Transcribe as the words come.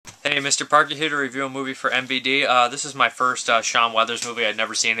Hey, Mrparka here to review a movie for MVD. This is my first Sean Weathers movie. I'd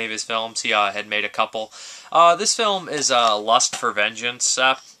never seen any of his films. He had made a couple. This film is Lust for Vengeance.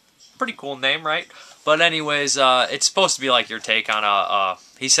 Pretty cool name, right? But anyways, it's supposed to be like your take on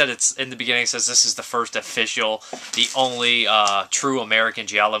he said it's, in the beginning, it says this is the first official, the only true American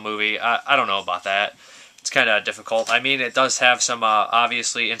giallo movie. I don't know about that. It's kind of difficult. I mean, it does have some,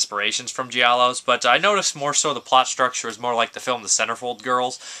 obviously, inspirations from giallos, but I noticed more so the plot structure is more like the film The Centerfold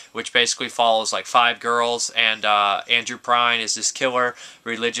Girls, which basically follows, like, 5 girls, and Andrew Prine is this killer,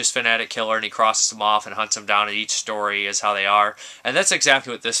 religious fanatic killer, and he crosses them off and hunts them down, and each story is how they are. And that's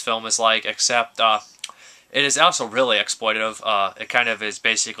exactly what this film is like, except, it is also really exploitative. It kind of is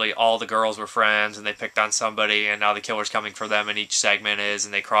basically all the girls were friends and they picked on somebody and now the killer's coming for them and each segment is,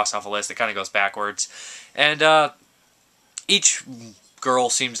 and they cross off a list. It kind of goes backwards. And each girl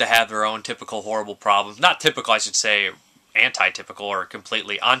seems to have their own typical horrible problems. Not typical, I should say, anti-typical or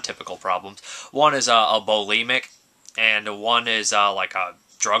completely untypical problems. One is a bulimic and one is like a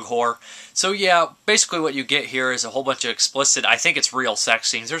drug whore. So yeah, basically what you get here is a whole bunch of explicit, I think it's real sex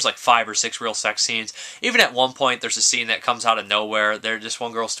scenes. There's like 5 or 6 real sex scenes. Even at one point there's a scene that comes out of nowhere. Just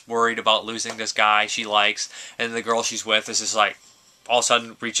one girl's worried about losing this guy she likes, and the girl she's with is just like, all of a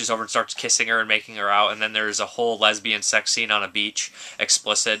sudden reaches over and starts kissing her and making her out, and then there's a whole lesbian sex scene on a beach,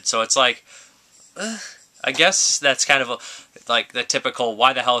 explicit. So it's like, I guess that's kind of like the typical,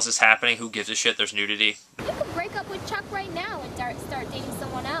 why the hell is this happening? Who gives a shit? There's nudity. You could break up with Chuck right now and start dating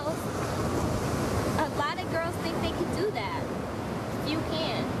someone else. A lot of girls think they can do that. You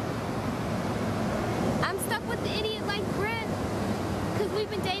can. I'm stuck with the idiot like Brent because we've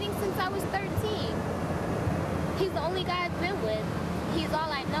been dating since I was 13. He's the only guy I've been with. He's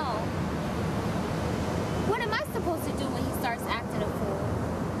all I know. What am I supposed to do when he starts acting a fool?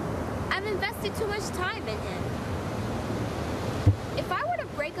 I've invested too much time in him. If I were to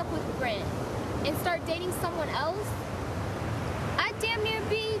break up with Brent and start dating someone else, I'd damn near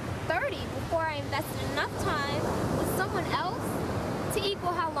be 30 before I invested enough time with someone else to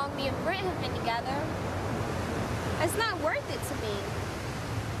equal how long me and Brent have been together. It's not worth it to me.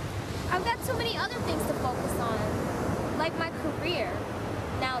 I've got too many other things to focus on, like my career.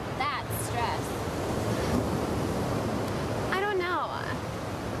 Now that's stress. I don't know.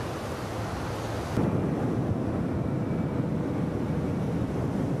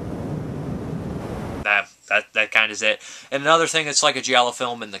 That kind of is it. And another thing, it's like a giallo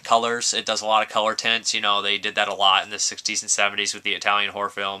film in the colors. It does a lot of color tints. You know, they did that a lot in the 60s and 70s with the Italian horror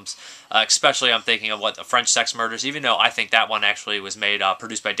films. Especially, I'm thinking of the French Sex Murders, even though I think that one actually was made,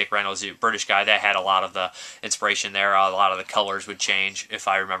 produced by Dick Reynolds, a British guy. That had a lot of the inspiration there. A lot of the colors would change, if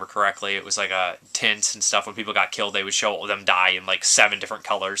I remember correctly. It was like tints and stuff. When people got killed, they would show them die in like 7 different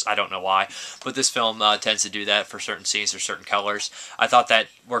colors. I don't know why. But this film tends to do that for certain scenes or certain colors. I thought that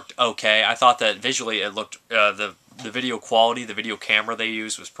worked okay. I thought that visually it looked, the video quality, the video camera they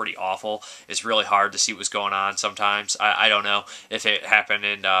used was pretty awful. It's really hard to see what's going on sometimes. I don't know if it happened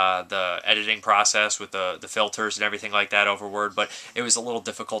in the editing process with the filters and everything like that overword, but it was a little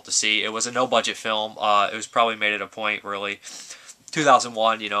difficult to see. It was a no-budget film. It was probably made at a point, really,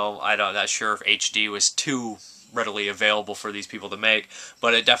 2001, you know, I'm not sure if HD was too readily available for these people to make,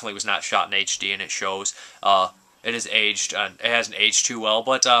 but it definitely was not shot in HD, and it shows. It is aged, it hasn't aged too well,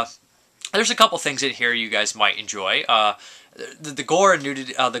 but there's a couple things in here you guys might enjoy. The gore and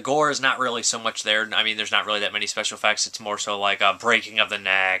nudity, the gore is not really so much there. I mean, there's not really that many special effects. It's more so like a breaking of the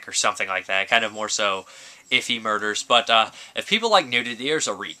neck or something like that. Kind of more so iffy murders. But if people like nudity, there's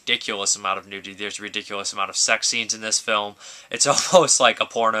a ridiculous amount of nudity. There's a ridiculous amount of sex scenes in this film. It's almost like a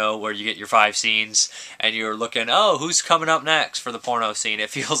porno where you get your 5 scenes and you're looking, oh, who's coming up next for the porno scene? It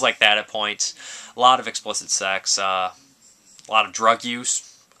feels like that at points. A lot of explicit sex, a lot of drug use.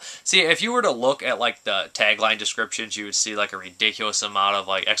 See, if you were to look at like the tagline descriptions, you would see like a ridiculous amount of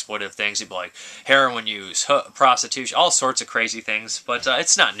like exploitive things. You'd be like heroin use, prostitution, all sorts of crazy things. But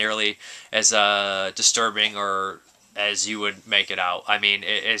it's not nearly as disturbing or as you would make it out. I mean,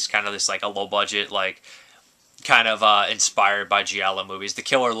 it is kind of this like a low budget, like kind of inspired by giallo movies. The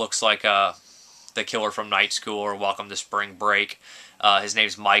killer looks like the killer from Night School or Welcome to Spring Break. His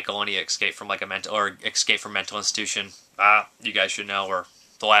name's Michael, and he escaped from like a mental institution. You guys should know, or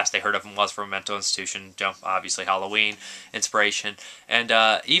the last they heard of him was from a mental institution. Obviously Halloween inspiration. And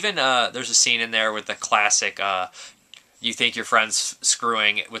even there's a scene in there with the classic, you think your friend's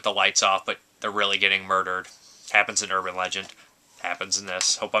screwing with the lights off, but they're really getting murdered. Happens in Urban Legend. Happens in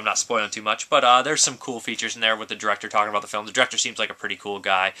this. Hope I'm not spoiling too much. But there's some cool features in there with the director talking about the film. The director seems like a pretty cool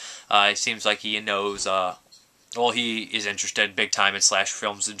guy. It seems like he knows Well, he is interested big time in slasher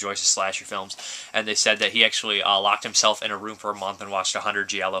films, enjoys his slasher films, and they said that he actually locked himself in a room for a month and watched 100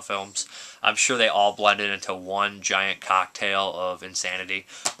 Giallo films. I'm sure they all blended into one giant cocktail of insanity.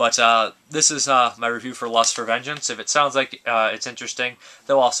 But this is my review for Lust for Vengeance. If it sounds like it's interesting,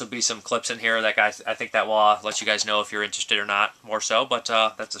 there'll also be some clips in here that I think that will let you guys know if you're interested or not, more so. But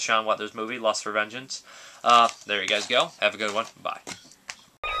that's a Sean Weathers movie, Lust for Vengeance. There you guys go. Have a good one. Bye.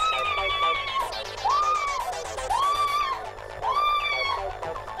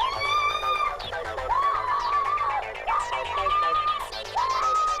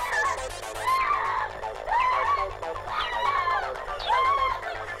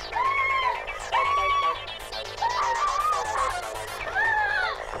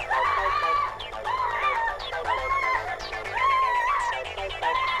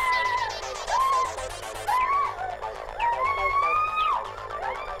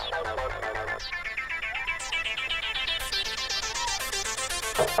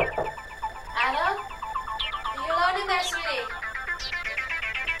 You